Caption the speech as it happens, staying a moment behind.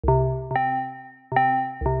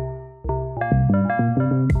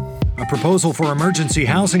proposal for emergency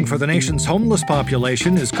housing for the nation's homeless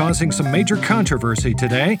population is causing some major controversy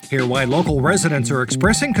today. Hear why local residents are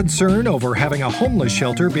expressing concern over having a homeless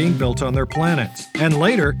shelter being built on their planet. And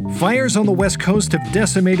later, fires on the West Coast have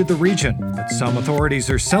decimated the region, but some authorities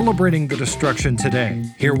are celebrating the destruction today.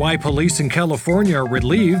 Hear why police in California are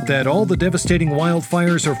relieved that all the devastating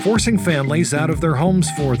wildfires are forcing families out of their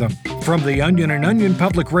homes for them. From The Onion and Onion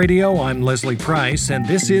Public Radio, I'm Leslie Price, and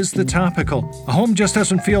this is The Topical. A home just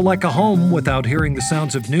doesn't feel like a home without hearing the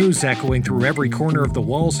sounds of news echoing through every corner of the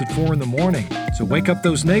walls at 4 in the morning. So wake up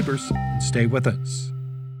those neighbors and stay with us.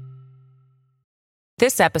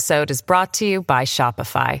 This episode is brought to you by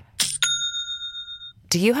Shopify.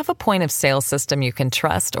 Do you have a point of sale system you can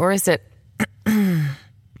trust, or is it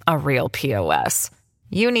a real POS?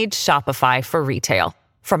 You need Shopify for retail.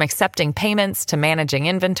 From accepting payments to managing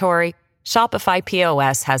inventory, Shopify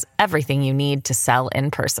POS has everything you need to sell in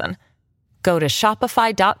person. Go to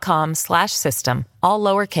shopify.com/system, all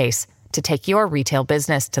lowercase, to take your retail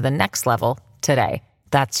business to the next level today.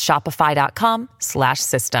 That's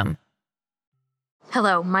shopify.com/system.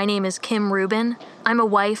 Hello, my name is Kim Rubin. I'm a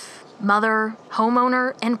wife, mother,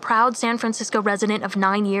 homeowner, and proud San Francisco resident of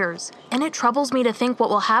 9 years. And it troubles me to think what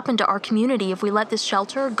will happen to our community if we let this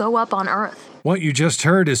shelter go up on Earth. What you just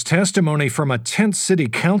heard is testimony from a tense city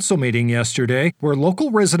council meeting yesterday where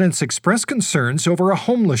local residents expressed concerns over a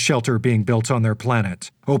homeless shelter being built on their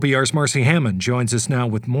planet. OPR's Marcy Hammond joins us now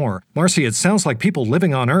with more. Marcy, it sounds like people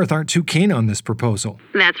living on Earth aren't too keen on this proposal.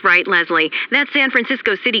 That's right, Leslie. That San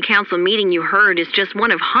Francisco City Council meeting you heard is just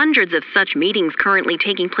one of hundreds of such meetings currently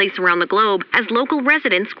taking place around the globe as local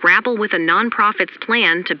residents grapple with a nonprofit's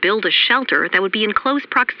plan to build a shelter that would be in close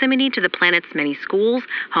proximity to the planet's many schools,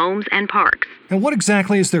 homes, and parks. And what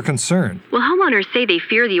exactly is their concern? Well, homeowners say they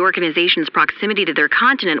fear the organization's proximity to their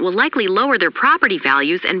continent will likely lower their property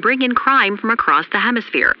values and bring in crime from across the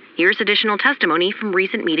hemisphere. Here's additional testimony from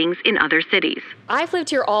recent meetings in other cities. I've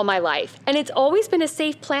lived here all my life, and it's always been a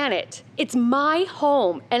safe planet. It's my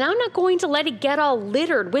home, and I'm not going to let it get all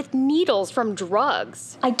littered with needles from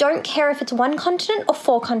drugs. I don't care if it's one continent or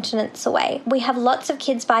 4 continents away. We have lots of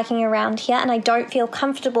kids biking around here, and I don't feel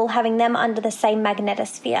comfortable having them under the same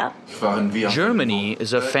magnetosphere. Germany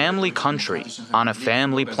is a family country on a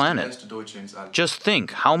family planet. Just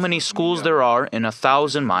think how many schools there are in a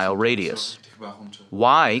 1,000-mile radius.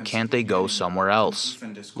 Why can't they go somewhere else,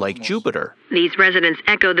 like Jupiter? These residents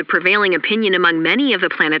echo the prevailing opinion among many of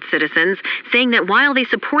the planet's citizens, saying that while they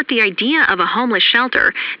support the idea of a homeless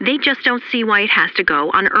shelter, they just don't see why it has to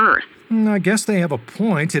go on Earth. I guess they have a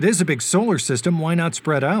point. It is a big solar system. Why not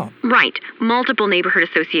spread out? Right. Multiple neighborhood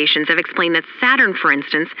associations have explained that Saturn, for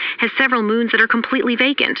instance, has several moons that are completely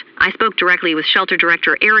vacant. I spoke directly with shelter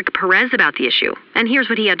director Eric Perez about the issue, and here's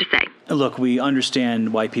what he had to say. Look, we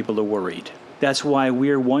understand why people are worried. That's why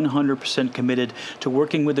we're 100% committed to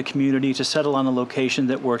working with the community to settle on a location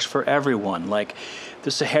that works for everyone, like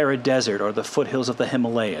the Sahara Desert or the foothills of the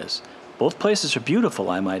Himalayas. Both places are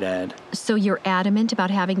beautiful, I might add. So you're adamant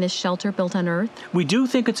about having this shelter built on Earth? We do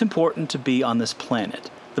think it's important to be on this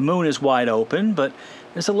planet. The moon is wide open, but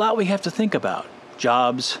there's a lot we have to think about.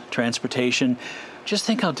 Jobs, transportation. Just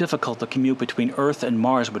think how difficult the commute between Earth and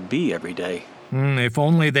Mars would be every day. If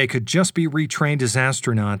only they could just be retrained as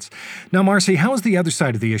astronauts. Now, Marcy, how is the other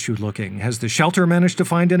side of the issue looking? Has the shelter managed to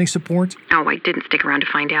find any support? Oh, I didn't stick around to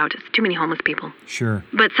find out. It's too many homeless people. Sure.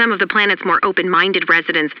 But some of the planet's more open-minded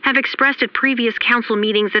residents have expressed at previous council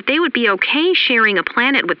meetings that they would be okay sharing a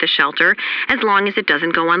planet with the shelter as long as it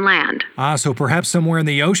doesn't go on land. So perhaps somewhere in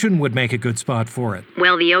the ocean would make a good spot for it.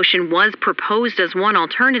 Well, the ocean was proposed as one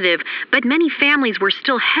alternative, but many families were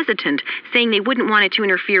still hesitant, saying they wouldn't want it to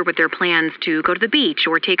interfere with their plans to go to the beach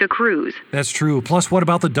or take a cruise. That's true. Plus, what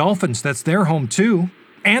about the dolphins? That's their home, too.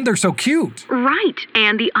 And they're so cute. Right.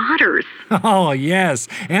 And the otters. Oh, yes.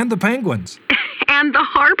 And the penguins. And the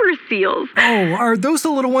harbor seals. Oh, are those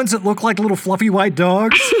the little ones that look like little fluffy white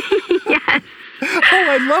dogs? Yes. Oh,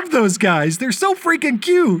 I love those guys. They're so freaking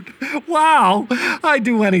cute. Wow. I'd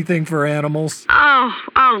do anything for animals.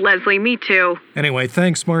 Oh, Leslie, me too. Anyway,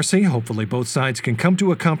 thanks, Marcy. Hopefully both sides can come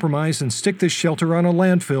to a compromise and stick this shelter on a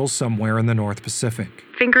landfill somewhere in the North Pacific.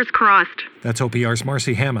 Fingers crossed. That's OPR's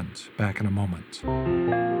Marcy Hammond. Back in a moment.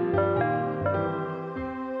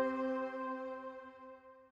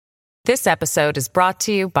 This episode is brought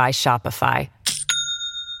to you by Shopify.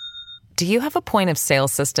 Do you have a point of sale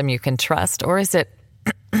system you can trust, or is it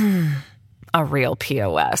a real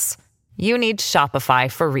POS? You need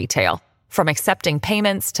Shopify for retail. From accepting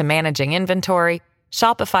payments to managing inventory,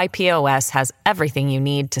 Shopify POS has everything you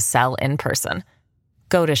need to sell in person.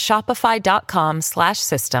 Go to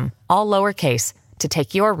shopify.com/system, all lowercase, to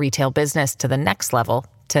take your retail business to the next level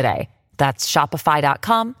today. That's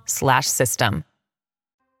shopify.com/system.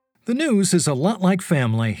 The news is a lot like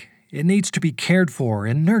family. It needs to be cared for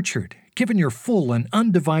and nurtured, given your full and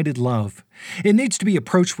undivided love. It needs to be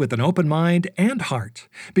approached with an open mind and heart,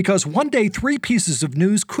 because one day 3 pieces of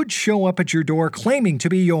news could show up at your door claiming to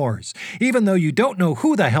be yours, even though you don't know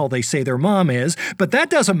who the hell they say their mom is, but that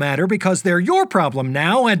doesn't matter because they're your problem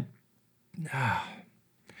now and...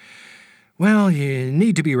 Well, you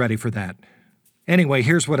need to be ready for that. Anyway,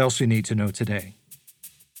 here's what else you need to know today.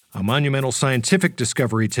 A monumental scientific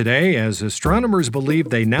discovery today, as astronomers believe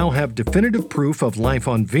they now have definitive proof of life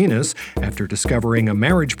on Venus after discovering a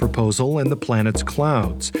marriage proposal in the planet's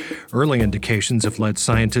clouds. Early indications have led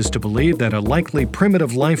scientists to believe that a likely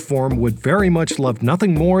primitive life form would very much love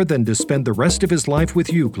nothing more than to spend the rest of his life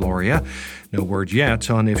with you, Gloria. No word yet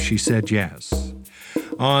on if she said yes.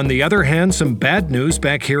 On the other hand, some bad news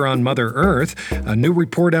back here on Mother Earth. A new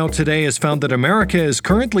report out today has found that America is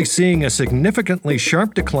currently seeing a significantly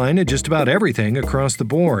sharp decline in just about everything across the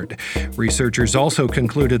board. Researchers also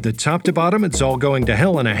concluded that top to bottom, it's all going to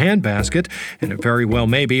hell in a handbasket, and it very well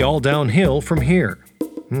may be all downhill from here.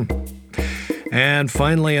 And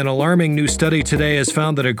finally, an alarming new study today has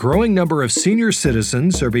found that a growing number of senior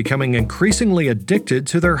citizens are becoming increasingly addicted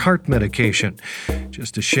to their heart medication.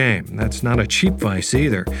 Just a shame. That's not a cheap vice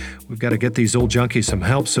either. We've got to get these old junkies some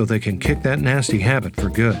help so they can kick that nasty habit for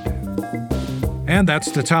good. And that's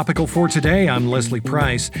the Topical for today. I'm Leslie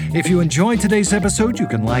Price. If you enjoyed today's episode, you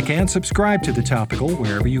can like and subscribe to The Topical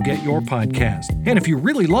wherever you get your podcast. And if you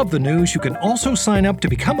really love the news, you can also sign up to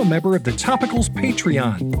become a member of The Topical's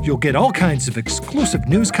Patreon. You'll get all kinds of exclusive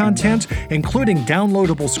news content, including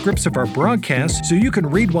downloadable scripts of our broadcasts, so you can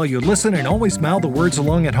read while you listen and always mouth the words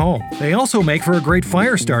along at home. They also make for a great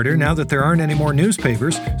fire starter now that there aren't any more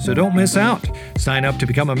newspapers, so don't miss out. Sign up to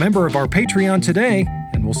become a member of our Patreon today,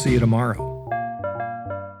 and we'll see you tomorrow.